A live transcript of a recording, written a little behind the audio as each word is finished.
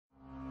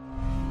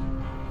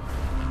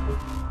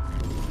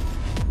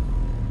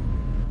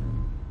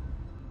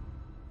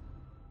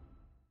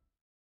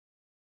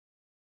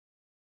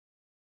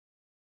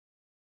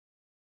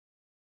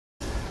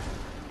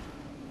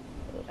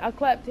I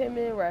clapped him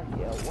in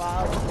Raphael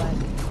while I was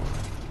clapping.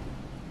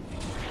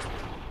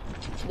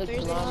 Look,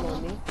 the llama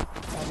on me.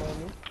 Llama on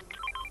me.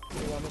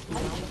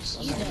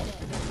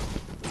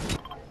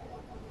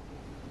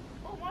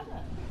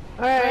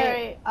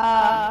 Alright,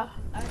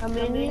 I'm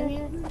in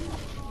here.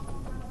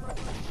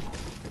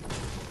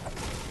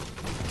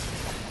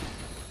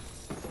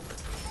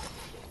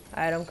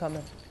 Alright, I'm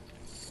coming.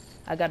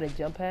 I got a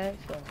jump pad,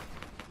 so.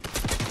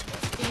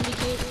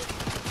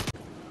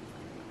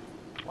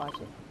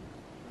 Watch it.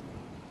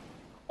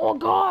 Oh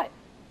God!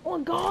 Oh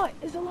God!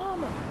 It's a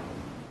llama!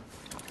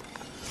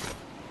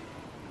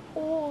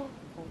 Oh!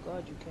 Oh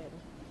God, you can't.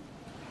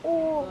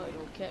 Oh! God,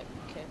 you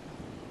can't.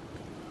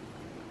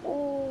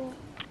 Oh!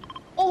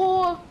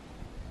 Oh!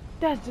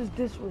 That's just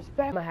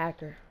disrespect. I'm a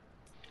hacker.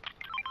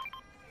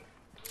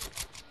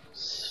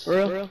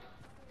 Real?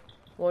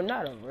 Well,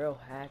 not a real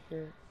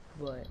hacker,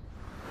 but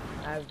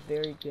I have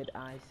very good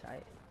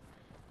eyesight.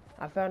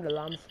 I found a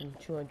llama from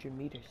 200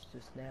 meters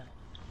just now.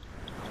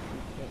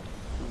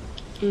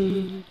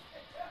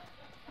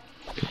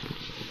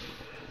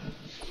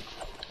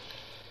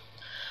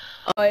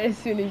 Oh, as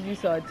soon as you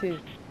saw it too.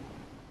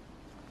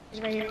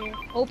 It's right here.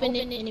 Open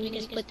it and then we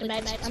can split the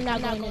match. I'm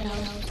not going to the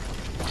house.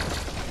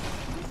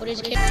 What is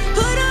it? Put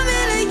them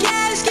in a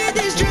casket,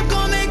 this drip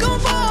gon' make them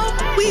fall.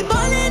 We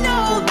ballin' the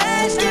whole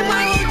basket,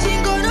 my whole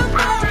team gonna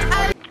fall.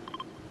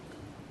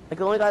 Like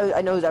the only guy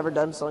I know who's ever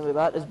done something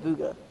like that is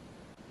Booga.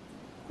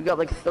 We got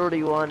like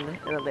 31 in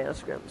Atlanta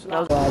scrims. So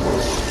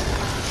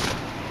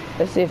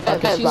Let's see if I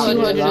can Okay, spot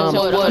me a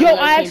 200 llama. Yo,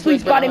 I actually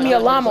spotted me a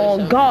llama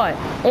on God.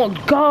 On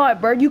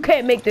God, bro. You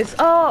can't make this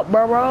up,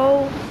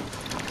 bro.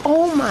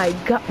 Oh my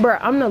God, bro.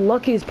 I'm the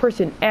luckiest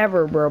person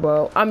ever,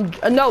 bro.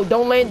 No,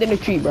 don't land in the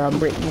tree, bro. I'm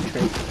breaking the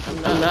tree.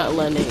 I'm not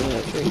landing in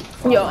a tree.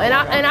 Yo, and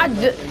I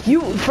just,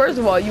 you, first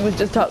of all, you was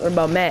just talking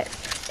about Matt.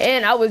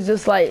 And I was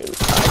just like,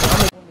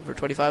 For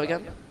 25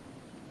 again?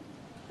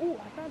 ooh,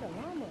 I found a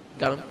llama.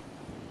 Got him.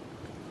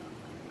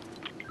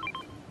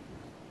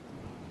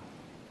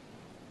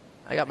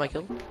 I got my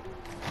kill.